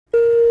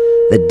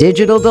the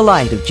digital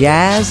delight of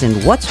jazz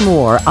and what's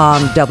more on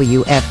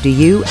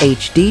WFDU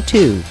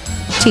HD2,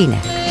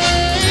 Teaneck.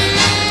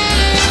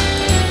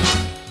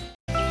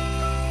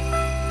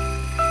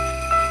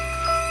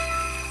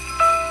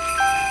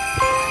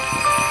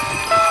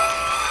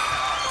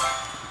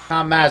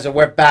 Tom Mazza,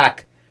 we're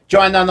back.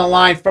 Joined on the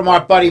line from our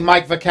buddy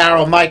Mike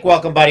Vaccaro. Mike,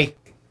 welcome, buddy.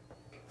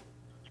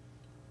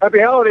 Happy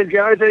holidays,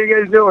 guys. How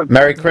you guys doing?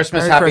 Merry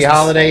Christmas, Happy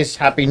Holidays,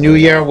 Happy New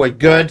Year. We're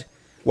good.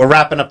 We're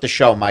wrapping up the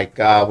show, Mike.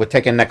 We're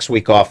taking next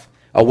week off.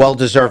 A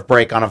well-deserved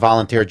break on a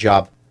volunteer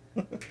job.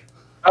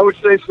 I would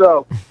say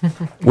so.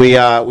 We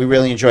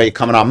really enjoy you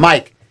coming on.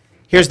 Mike,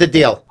 here's the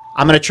deal.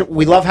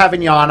 We love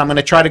having you on. I'm going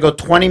to try to go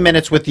 20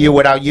 minutes with you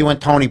without you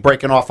and Tony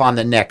breaking off on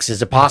the Knicks.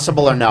 Is it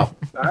possible or no?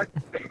 All right.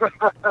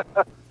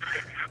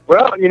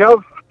 Well,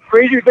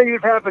 crazier things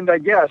have happened, I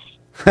guess.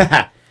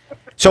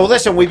 So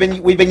listen, we've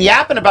been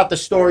yapping about the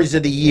stories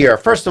of the year.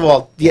 First of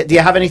all, do you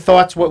have any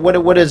thoughts?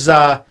 What is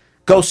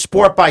go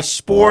sport by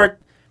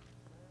sport?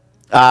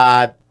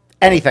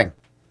 Anything?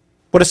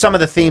 What are some of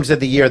the themes of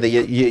the year that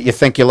you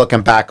think you're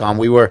looking back on?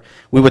 We were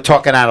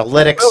talking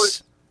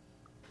analytics.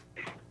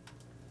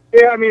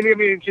 Yeah, I mean,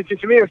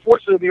 to me,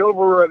 unfortunately,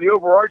 the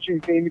overarching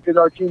theme, because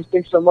our teams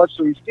think so much,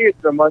 so we see it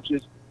so much,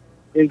 is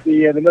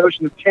the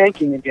notion of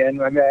tanking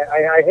again. I mean,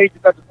 I hate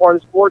that that's a part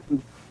of sports,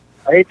 and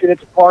I hate that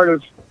it's a part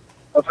of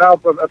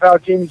how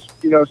teams,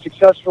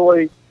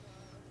 successfully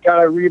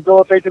kind of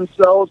rehabilitate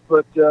themselves.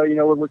 But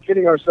we're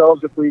kidding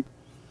ourselves if we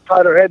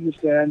hide our head in the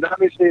sand.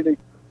 Obviously, I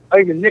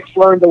think the Knicks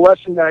learned the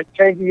lesson that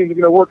tanking isn't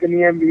going to work in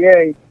the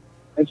NBA,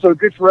 and so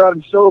good for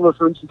Adam Silver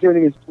for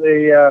instituting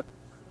a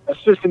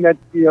system that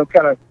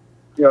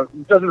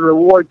doesn't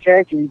reward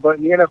tanking. But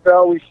in the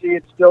NFL, we see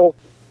it still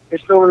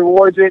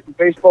rewards it. In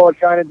baseball, it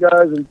kind of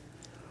does. And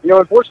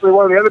unfortunately,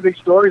 one of the other big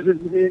stories is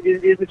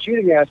the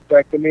cheating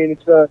aspect. I mean,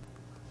 it's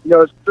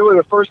really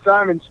the first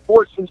time in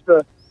sports since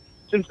the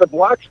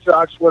Black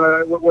Sox when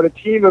a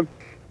team of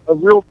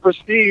real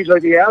prestige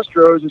like the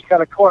Astros is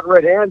kind of caught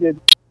red-handed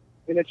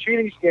in a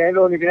cheating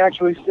scandal, and you can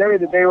actually say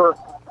that they were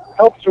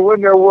helped to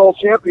win their world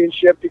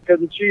championship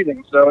because of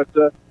cheating. So it's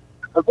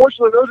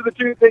unfortunately those are the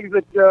two things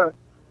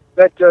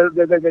that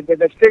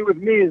stay with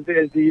me as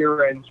the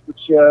year ends,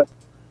 which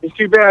is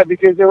too bad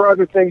because there were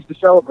other things to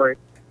celebrate.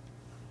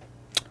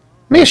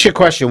 Let me ask you a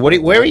question.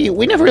 Where are you?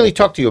 We never really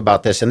talked to you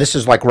about this, and this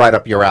is like right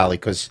up your alley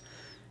because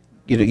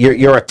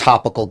you're a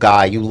topical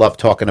guy. You love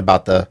talking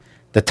about the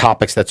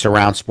topics that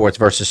surround sports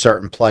versus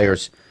certain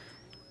players.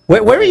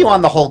 Where are you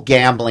on the whole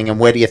gambling, and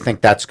where do you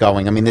think that's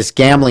going? I mean, this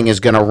gambling is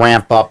going to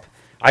ramp up.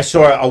 I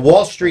saw a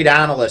Wall Street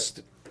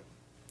analyst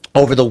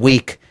over the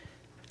week,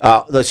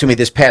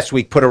 this past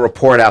week, put a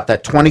report out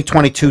that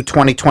 2022,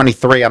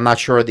 2023, I'm not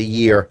sure of the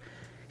year,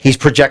 he's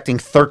projecting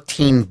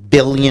 $13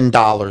 billion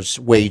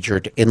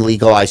wagered in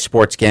legalized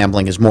sports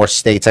gambling as more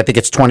states. I think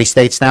it's 20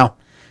 states now.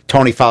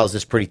 Tony follows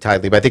this pretty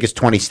tightly, but I think it's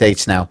 20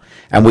 states now,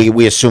 and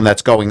we assume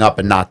that's going up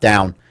and not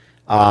down.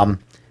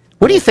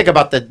 What do you think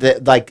about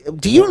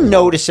do you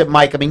notice it,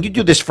 Mike? I mean, you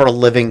do this for a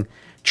living,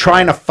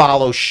 trying to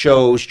follow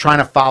shows, trying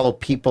to follow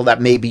people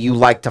that maybe you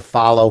like to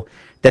follow,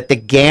 that the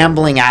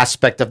gambling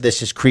aspect of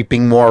this is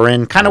creeping more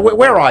in. Kind of,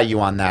 where are you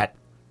on that?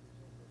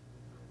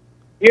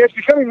 Yeah, it's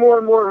becoming more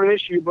and more of an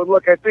issue, but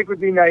look, I think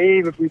we'd be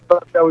naive if we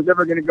thought that was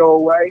ever going to go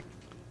away.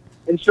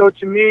 And so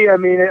to me, I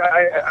mean,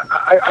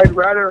 I'd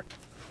rather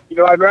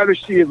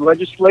see it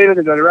legislated,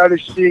 and I'd rather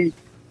see,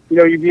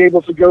 you'd be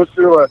able to go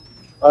through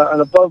an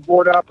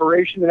above-board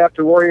operation and have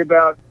to worry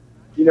about,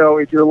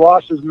 if your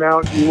losses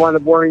mount, and you wind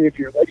up worrying if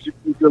your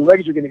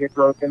legs are going to get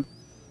broken.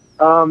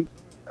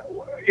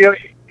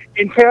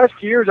 In past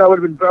years, I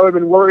would have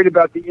been worried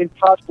about the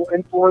impossible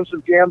influence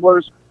of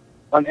gamblers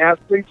on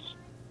athletes.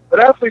 But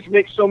athletes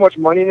make so much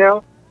money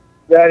now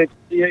that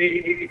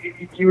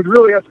you would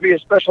really have to be a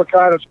special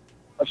kind of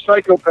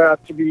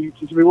psychopath to be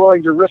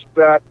willing to risk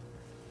that,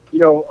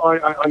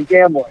 on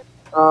gambling.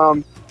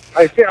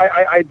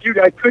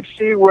 I could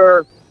see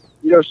where,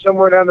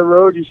 somewhere down the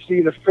road you see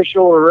an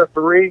official or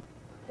referee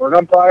or an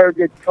umpire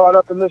get caught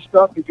up in this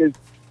stuff because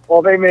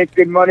while they make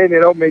good money, they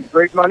don't make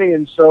great money,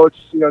 and so it's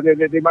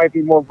they might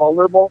be more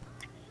vulnerable.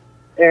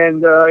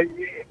 And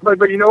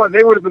but you know what?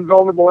 They would have been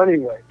vulnerable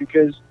anyway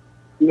because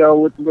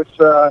with in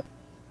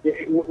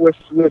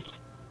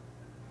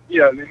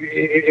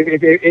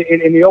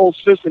the old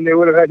system, they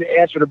would have had to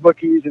answer to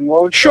bookies and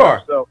loan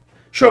sharks. So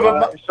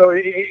but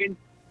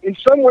in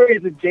some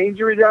ways, the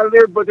danger is out of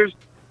there. But there's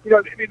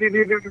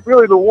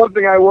really the one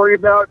thing I worry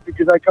about,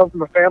 because I come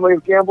from a family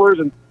of gamblers,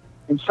 and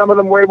some of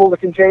them were able to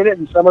contain it,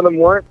 and some of them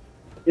weren't,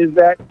 is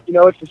that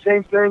it's the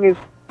same thing as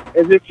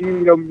if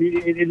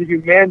if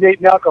you mandate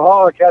an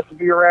alcoholic has to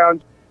be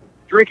around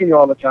drinking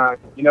all the time.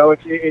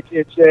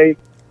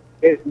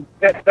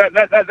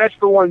 That's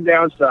the one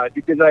downside,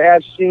 because I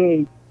have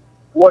seen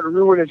what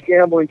ruinous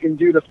gambling can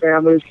do to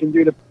families, can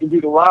do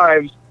to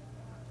lives,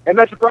 and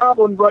that's a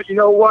problem. But you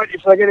know what?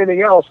 It's like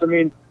anything else. I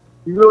mean,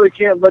 you really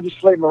can't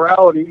legislate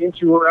morality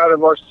into or out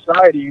of our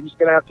society. You're just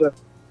going to have to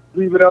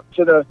leave it up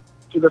to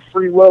the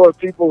free will of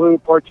people who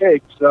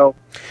partake. So,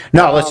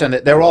 no, listen,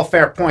 they're all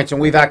fair points,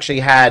 and we've actually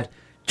had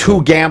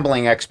two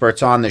gambling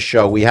experts on the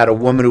show. We had a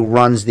woman who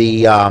runs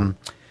the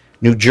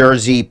New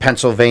Jersey,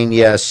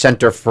 Pennsylvania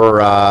Center for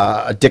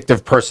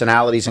Addictive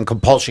Personalities and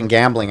Compulsion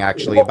Gambling,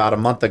 actually, about a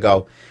month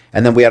ago.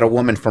 And then we had a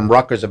woman from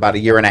Rutgers about a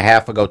year and a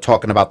half ago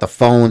talking about the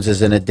phones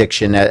as an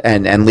addiction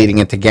and leading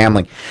into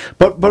gambling.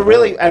 But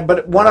really,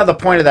 but one other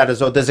point of that is,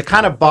 though, does it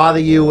kind of bother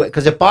you?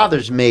 Because it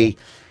bothers me.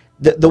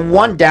 The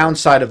one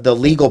downside of the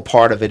legal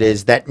part of it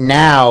is that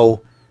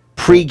now,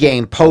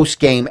 pre-game,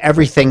 post-game,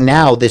 everything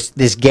now,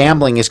 this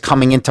gambling is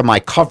coming into my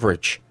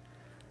coverage.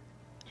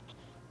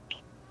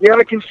 Yeah,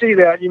 I can see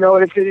that.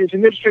 And it's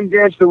an interesting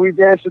dance that we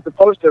dance at the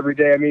Post every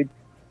day. I mean,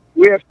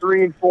 we have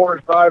 3 and 4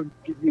 and 5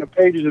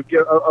 pages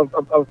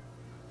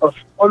of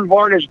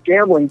unvarnished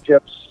gambling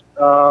tips.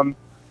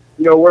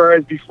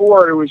 Whereas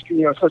before it was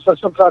so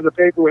sometimes the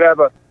paper would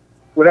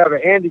have a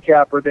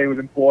handicapper they would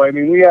employ. I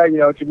mean, we had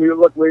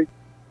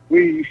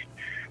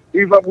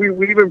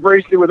we've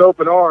embraced it with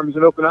open arms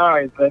and open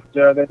eyes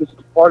that this is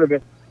part of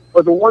it.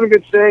 But the one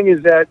good thing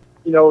is that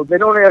they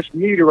don't ask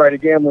me to write a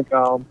gambling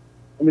column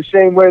in the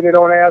same way they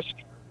don't ask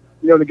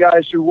the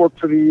guys who work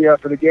for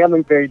the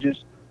gambling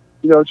pages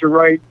to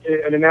write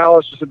an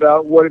analysis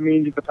about what it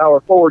means if the power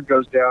forward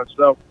goes down.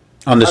 So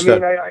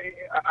understood. I mean,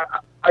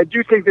 I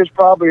do think there's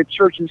probably a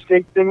church and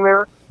state thing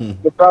there.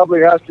 That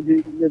probably has to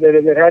be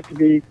that has to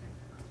be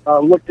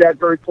looked at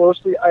very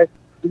closely.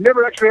 We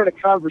never actually had a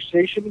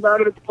conversation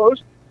about it at the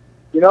Post,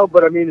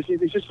 but I mean,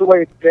 it's just the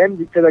way it's been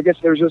because I guess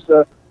there's just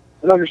an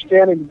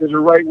understanding that there's a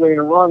right way and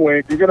a wrong way.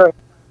 If you're going to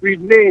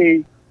read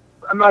me,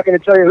 I'm not going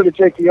to tell you who to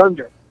take the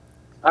under.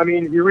 I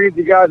mean, if you read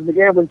the guys in the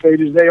gambling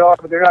pages, they're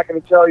not going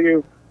to tell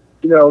you,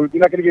 they're not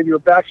going to give you a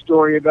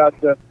backstory about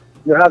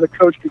how the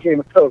coach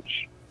became a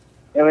coach.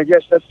 And I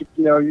guess that's,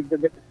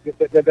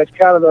 that's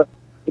kind of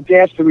the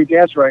dance that we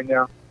dance right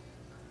now.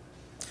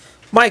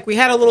 Mike, we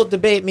had a little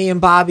debate, me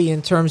and Bobby,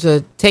 in terms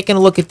of taking a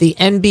look at the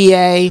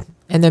NBA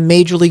and then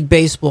Major League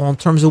Baseball in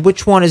terms of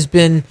which one has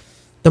been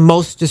the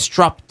most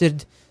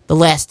disrupted the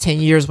last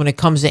 10 years when it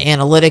comes to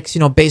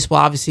analytics. Baseball,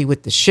 obviously,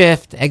 with the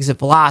shift, exit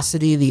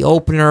velocity, the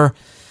opener,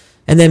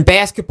 and then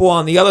basketball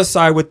on the other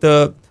side with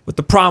the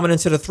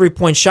prominence of the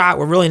three-point shot,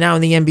 where really now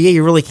in the NBA,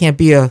 you really can't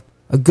be a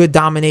good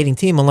dominating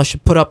team unless you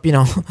put up,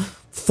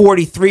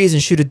 43s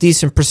and shoot a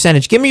decent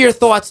percentage. Give me your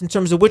thoughts in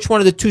terms of which one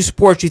of the two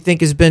sports you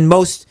think has been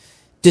most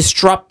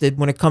disrupted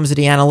when it comes to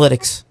the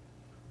analytics.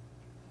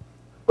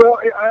 Well,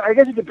 I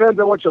guess it depends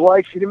on what you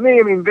like. See, to me,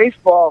 I mean,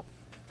 baseball,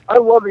 I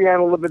love the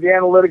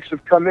analytics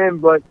have come in,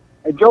 but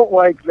I don't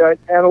like that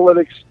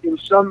analytics in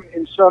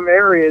some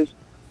areas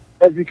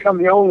has become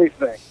the only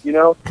thing.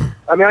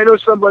 I mean, I know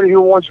somebody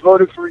who once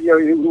voted for,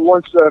 who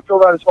once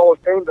filled out his Hall of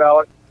Fame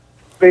ballot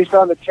based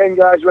on the 10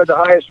 guys who had the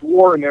highest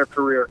WAR in their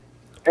career,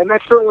 and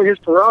that's certainly his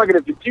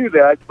prerogative to do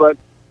that. But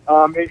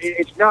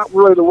it's not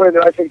really the way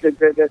that I think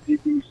that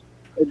these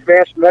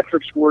advanced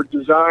metrics were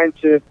designed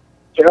to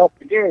help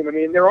the game. I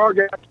mean, there are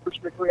guys who are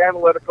strictly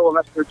analytical, and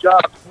that's their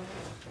job,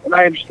 and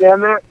I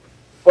understand that.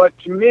 But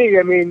to me,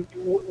 I mean,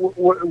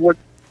 what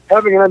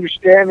having an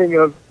understanding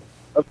of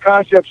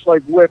concepts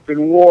like WHIP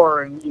and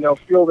WAR and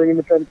fielding,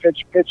 independent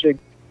pitching,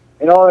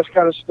 and all this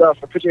kind of stuff,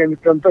 or pitching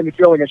independent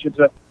fielding, I should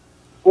say.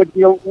 What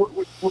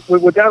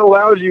that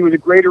allows you is a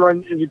greater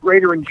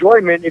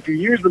enjoyment if you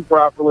use them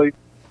properly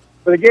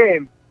for the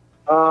game.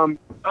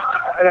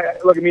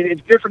 Look, I mean,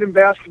 it's different in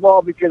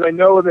basketball because I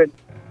know that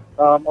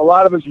a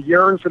lot of us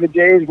yearn for the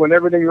days when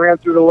everything ran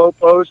through the low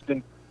post,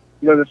 and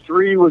the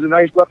three was a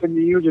nice weapon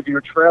to use if you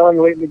were trailing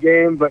late in the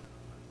game. But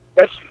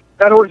that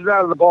horse is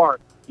out of the barn.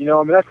 I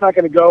mean, that's not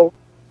going to go.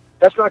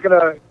 That's not going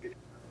to.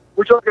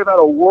 We're talking about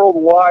a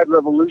worldwide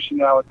revolution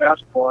now at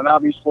basketball, and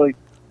obviously,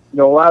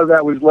 a lot of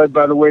that was led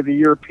by the way the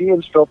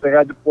Europeans felt they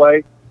had to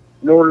play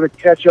in order to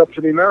catch up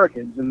to the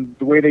Americans, and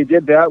the way they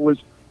did that was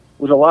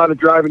a lot of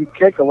drive and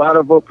kick, a lot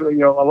of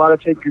open, a lot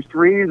of take your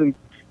threes and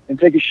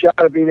take a shot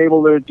at being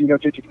able to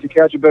to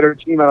catch a better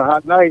team on a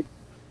hot night.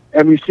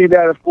 And we see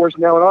that, of course,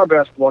 now in our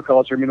basketball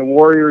culture. I mean, the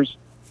Warriors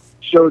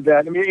showed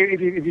that. I mean, if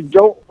you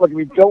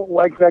don't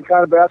like that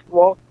kind of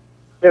basketball,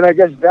 then I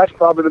guess that's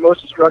probably the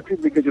most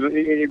destructive because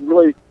it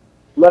really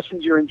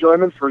lessens your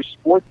enjoyment for a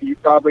sport that you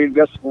probably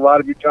invested a lot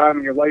of your time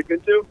and your life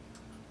into.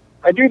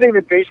 I do think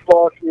that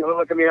baseball,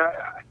 I mean,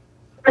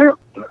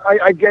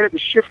 I get it. The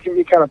shift can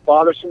be kind of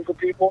bothersome for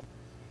people,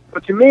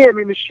 but to me, I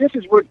mean, the shift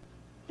is what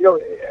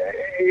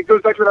it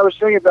goes back to what I was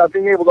saying about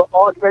being able to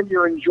augment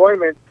your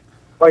enjoyment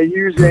by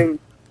using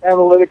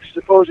analytics as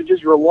opposed to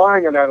just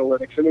relying on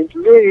analytics. I mean, to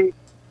me,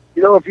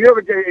 if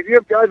you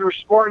have guys who are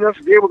smart enough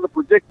to be able to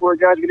predict where a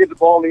guy's going to get the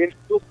ball in the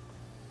infield,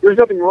 there's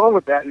nothing wrong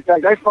with that. In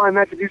fact, I find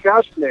that to be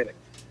fascinating.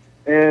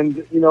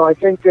 And I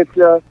think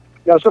that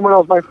someone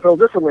else might feel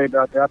differently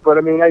about that. But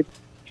I mean, I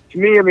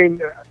think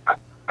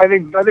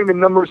the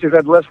numbers have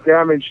had less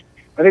damage.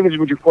 I think this is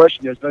what your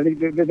question is. I think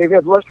they've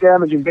had less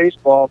damage in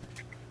baseball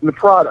than the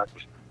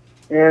product.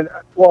 And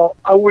while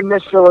I wouldn't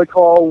necessarily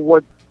call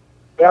what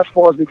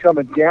basketball has become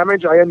a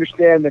damage, I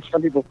understand that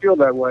some people feel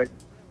that way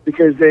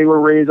because they were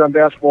raised on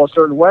basketball a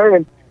certain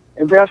way,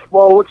 and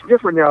basketball looks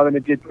different now than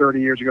it did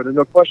 30 years ago. There's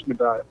no question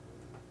about it.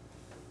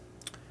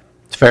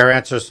 Fair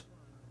answers.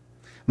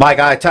 Mike,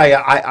 I tell you,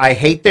 I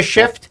hate the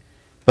shift,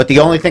 but the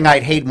only thing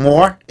I'd hate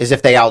more is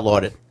if they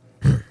outlawed it.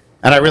 And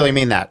I really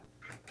mean that.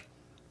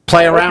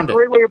 Play around That's a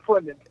great way of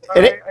putting it.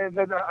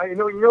 You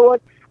know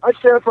what? I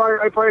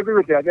probably agree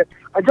with that.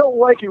 I don't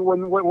like it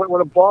when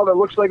a ball that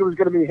looks like it was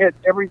going to be hit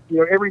every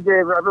day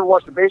I've ever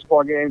watched a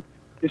baseball game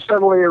is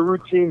suddenly a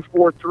routine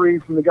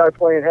 4-3 from the guy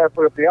playing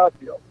halfway up the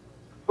outfield.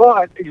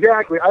 But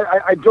exactly,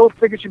 I don't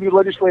think it should be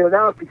legislated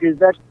out because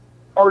that's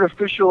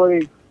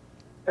artificially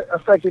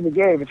affecting the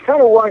game. It's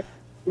kind of why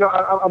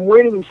I'm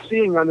waiting and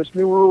seeing on this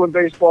new rule in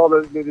baseball,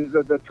 the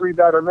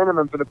 3-batter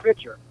minimum for the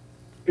pitcher,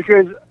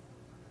 because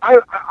I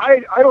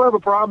don't have a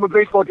problem with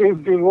baseball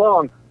games being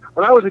long.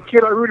 When I was a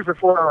kid, I rooted for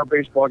 4-hour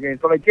baseball games,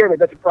 but I get it.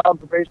 That's a problem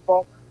for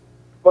baseball.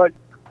 But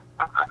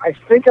I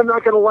think I'm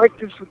not going to like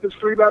this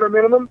 3-batter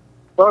minimum,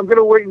 but I'm going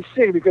to wait and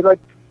see because I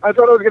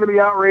thought I was going to be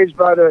outraged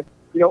by the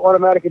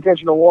automatic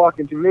intentional walk,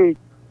 and to me,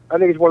 I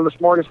think it's one of the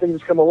smartest things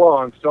that's come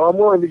along. So I'm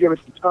willing to give it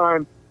some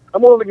time.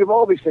 I'm willing to give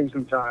all these things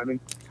some time. And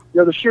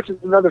the shift is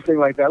another thing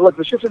like that. Look,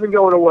 the shift isn't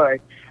going away,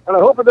 and I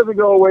hope it doesn't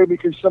go away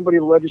because somebody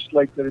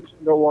legislates that it's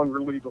no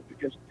longer legal,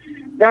 because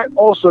that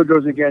also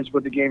goes against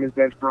what the game has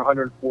been for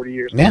 140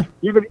 years. Yeah.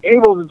 You've been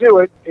able to do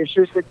it. It's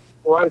just that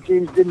a lot of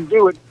teams didn't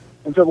do it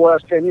until the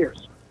last 10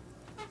 years.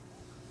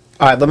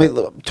 All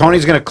right,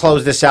 Tony's going to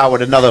close this out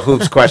with another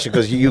hoops question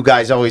because you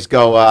guys always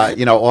go,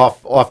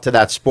 off to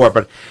that sport.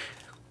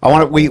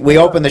 But we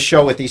open the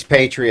show with these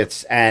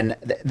Patriots, and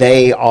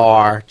they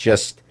are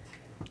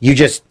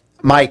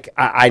Mike,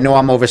 I know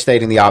I'm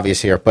overstating the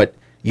obvious here, but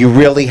you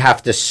really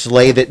have to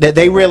slay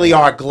they really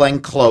are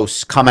Glenn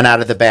Close coming out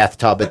of the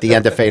bathtub at the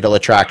end of Fatal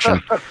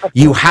Attraction.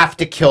 You have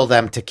to kill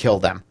them to kill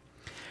them.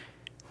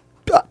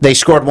 They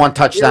scored one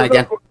touchdown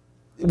again.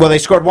 Well, they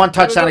scored one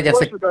touchdown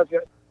against the.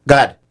 Go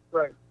ahead.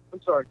 Right.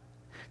 I'm sorry.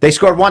 They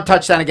scored one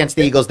touchdown against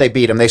the Eagles. They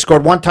beat them. They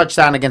scored one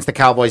touchdown against the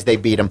Cowboys. They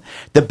beat them.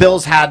 The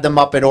Bills had them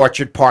up at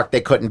Orchard Park.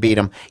 They couldn't beat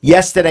them.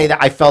 Yesterday,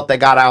 I felt they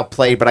got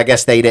outplayed, but I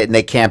guess they didn't.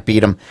 They can't beat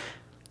them.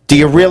 Do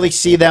you really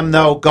see them,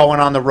 though, going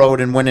on the road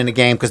and winning a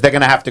game? Because they're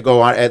going to have to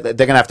go on. They're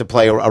going to have to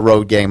play a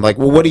road game. Like,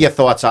 well, what are your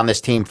thoughts on this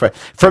team?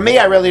 For me,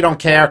 I really don't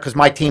care because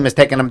my team has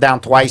taken them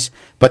down twice,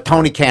 but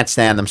Tony can't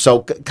stand them.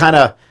 So, kind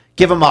of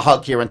give them a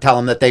hug here and tell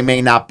them that they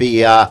may not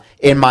be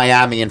in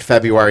Miami in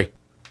February.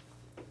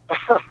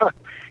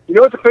 You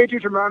know what the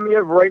Patriots remind me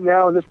of right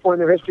now in this point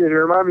in their history? They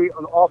remind me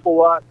an awful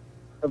lot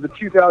of the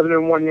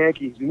 2001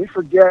 Yankees. And we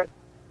forget,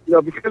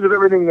 because of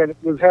everything that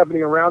was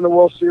happening around the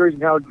World Series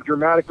and how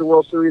dramatic the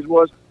World Series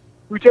was,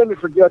 we tend to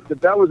forget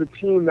that was a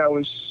team that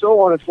was so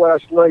on its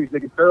last legs they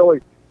could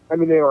barely. They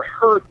were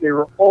hurt, they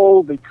were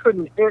old, they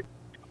couldn't hit,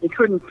 they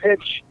couldn't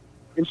pitch,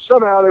 and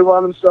somehow they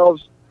wound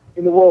themselves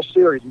in the World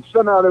Series, and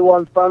somehow they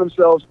found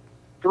themselves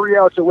 3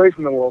 outs away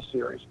from the World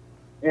Series.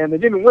 And they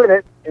didn't win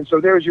it, and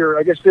so there's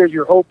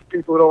your hope for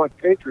people who don't like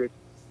the Patriots.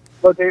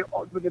 But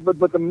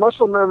the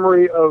muscle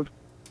memory of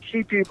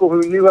key people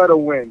who knew how to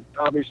win,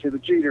 obviously the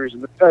Jeters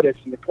and the Pettits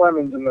and the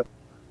Clemens and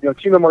the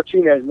Tino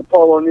Martinez and the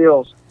Paul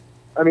O'Neills.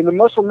 The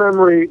muscle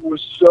memory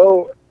was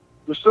so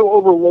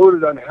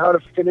overloaded on how to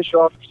finish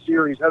off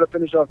series, how to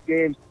finish off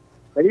games,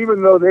 that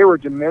even though they were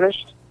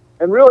diminished,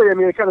 and really,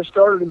 it kind of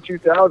started in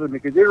 2000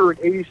 because they were an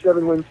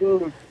 87-win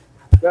team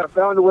that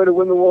found a way to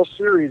win the World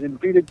Series and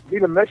beat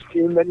a Mets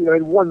team that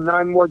had won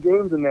 9 more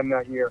games than them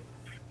that year.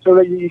 So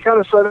that you kind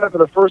of saw that for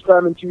the first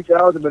time in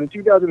 2000, but in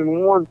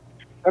 2001,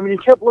 you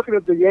kept looking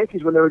at the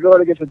Yankees when they were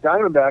going against the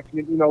Diamondbacks.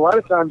 And, a lot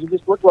of times it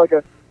just looked like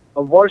a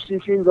varsity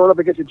team going up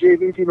against a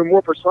JV team, and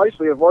more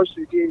precisely, a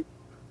varsity team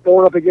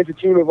going up against a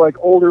team of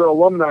older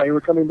alumni who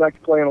were coming back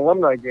to play an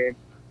alumni game.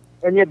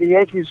 And yet the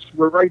Yankees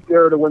were right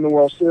there to win the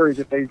World Series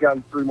if they'd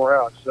gotten 3 more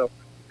outs. So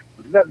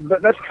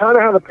that's kind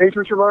of how the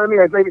Patriots remind me.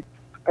 I think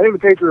the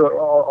Patriots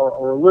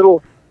are a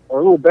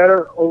little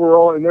better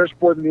overall in their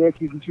sport than the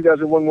Yankees in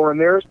 2001 were in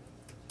theirs.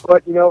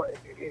 But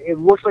it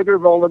looks like they're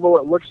vulnerable.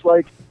 It looks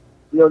like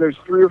there's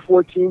 3 or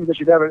 4 teams that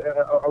should have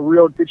a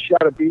real good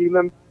shot at beating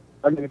them.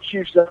 The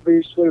Chiefs,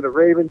 obviously, the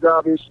Ravens,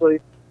 obviously.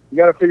 You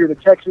got to figure the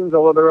Texans,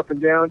 although they're up and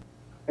down,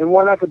 and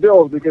why not the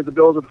Bills? Because the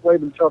Bills have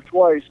played them tough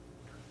twice.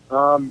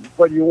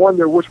 But you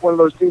wonder which one of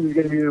those teams is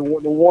going to be the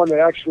one that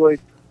actually,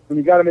 when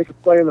you got to make a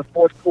play in the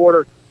fourth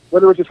quarter,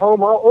 whether it's at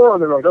home or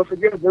on the road. Don't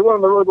forget, they went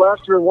on the road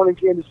last year and won in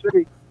Kansas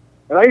City.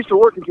 And I used to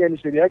work in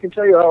Kansas City. I can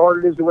tell you how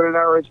hard it is to win an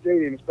Arrowhead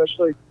Stadium,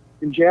 especially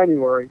in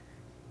January.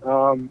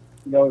 Until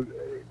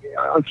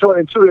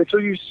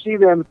you see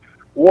them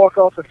walk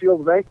off the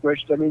field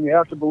vanquished, you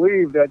have to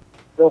believe that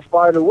they'll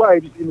find a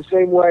way, just in the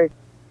same way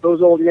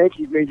those old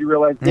Yankees made you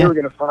realize they were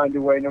going to find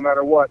a way no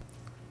matter what.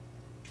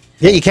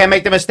 Yeah, you can't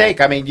make the mistake.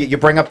 You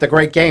bring up the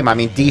great game.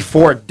 Dee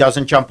Ford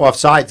doesn't jump off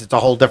sides. It's a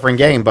whole different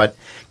game, but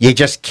you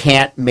just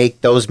can't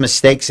make those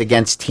mistakes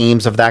against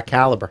teams of that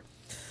caliber.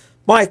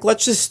 Mike,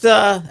 let's just,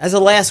 as a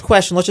last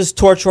question, let's just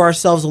torture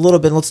ourselves a little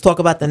bit and let's talk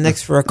about the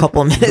Knicks for a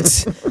couple of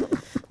minutes.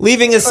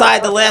 Leaving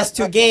aside the last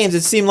 2 games,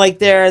 it seemed like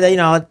they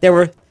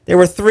were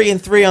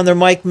 3-3 under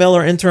Mike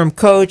Miller, interim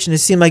coach, and it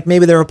seemed like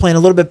maybe they were playing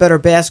a little bit better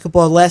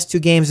basketball. The last 2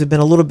 games have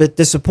been a little bit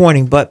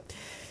disappointing, but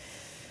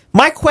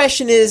My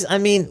question is, I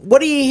mean,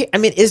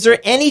 is there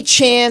any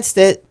chance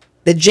that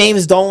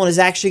James Dolan is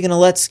actually going to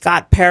let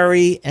Scott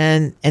Perry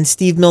and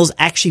Steve Mills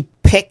actually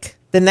pick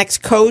the next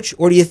coach,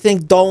 or do you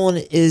think Dolan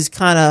is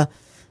kind of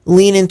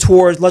leaning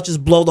towards, let's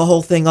just blow the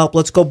whole thing up,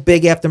 let's go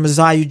big after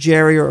Masai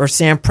Ujiri or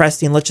Sam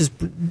Presti, and let's just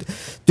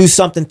do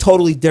something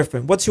totally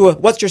different? What's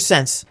your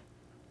sense?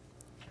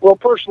 Well,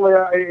 personally,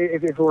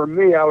 if it were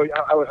me, I would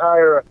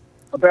hire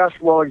a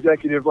basketball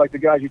executive like the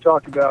guys you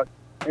talked about,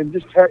 and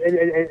just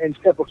and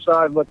step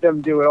aside and let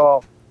them do it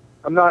all.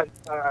 I'm not.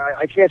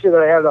 I can't say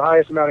that I have the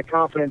highest amount of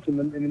confidence in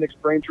the Knicks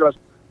brain trust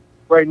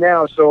right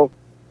now. So,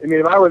 I mean,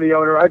 if I were the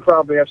owner, I'd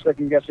probably have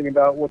second guessing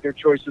about what their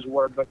choices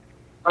were. But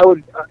I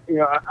would,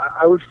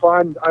 I would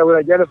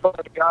identify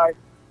the guy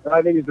that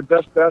I think is the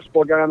best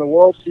basketball guy in the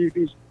world. See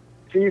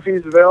if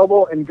he's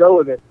available, and go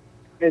with it.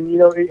 And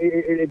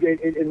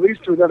it leads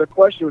to another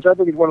question, which I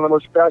think is one of the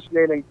most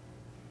fascinating,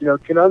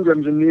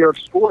 conundrums in New York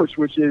sports,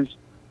 which is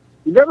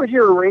you never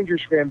hear a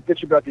Rangers fan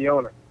bitch about the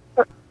owner,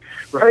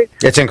 right?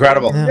 It's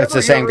incredible. It's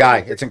the same guy.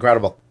 It's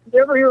incredible. You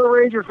never hear a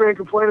Ranger fan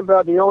complain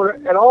about the owner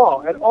at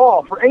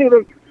all, for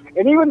anything.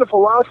 And even the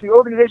philosophy,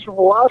 organizational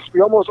philosophy,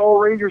 almost all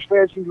Rangers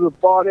fans seem to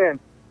have bought in.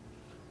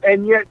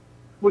 And yet,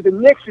 with the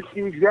Knicks, it's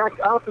the exact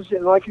opposite.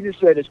 And like you just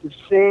said, it's the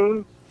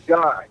same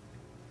guy.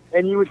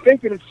 And you would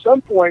think that at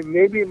some point,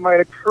 maybe it might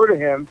occur to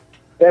him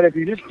that if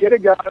you just get a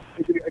guy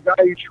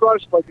you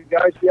trust, like the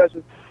guys he has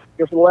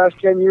for the last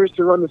 10 years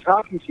to run this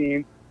hockey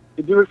team,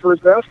 to do it for his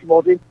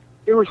basketball team,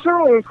 it would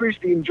certainly increase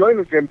the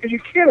enjoyment for him. Because you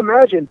can't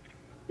imagine,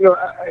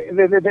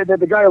 that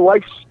the guy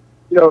likes,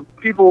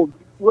 people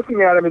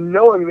looking at him and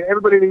knowing that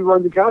everybody that he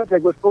runs in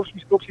contact with hopes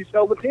he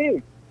sell the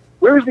team.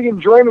 Where's the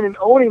enjoyment in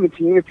owning the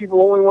team if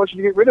people only want you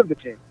to get rid of the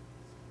team?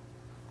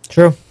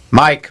 True.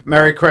 Mike,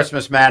 Merry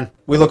Christmas, man.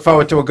 We look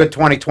forward to a good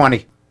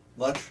 2020.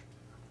 Lunch?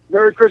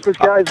 Merry Christmas,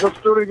 guys.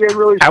 Let's do it again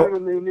really soon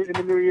in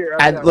the new year.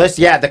 And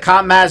listen, the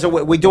Comp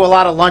Mazza, we do a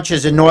lot of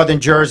lunches in northern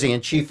Jersey,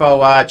 and Chifo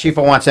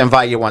wants to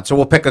invite you one. So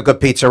we'll pick a good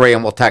pizzeria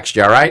and we'll text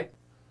you, all right?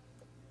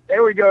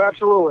 There we go.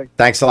 Absolutely.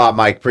 Thanks a lot,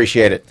 Mike.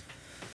 Appreciate it.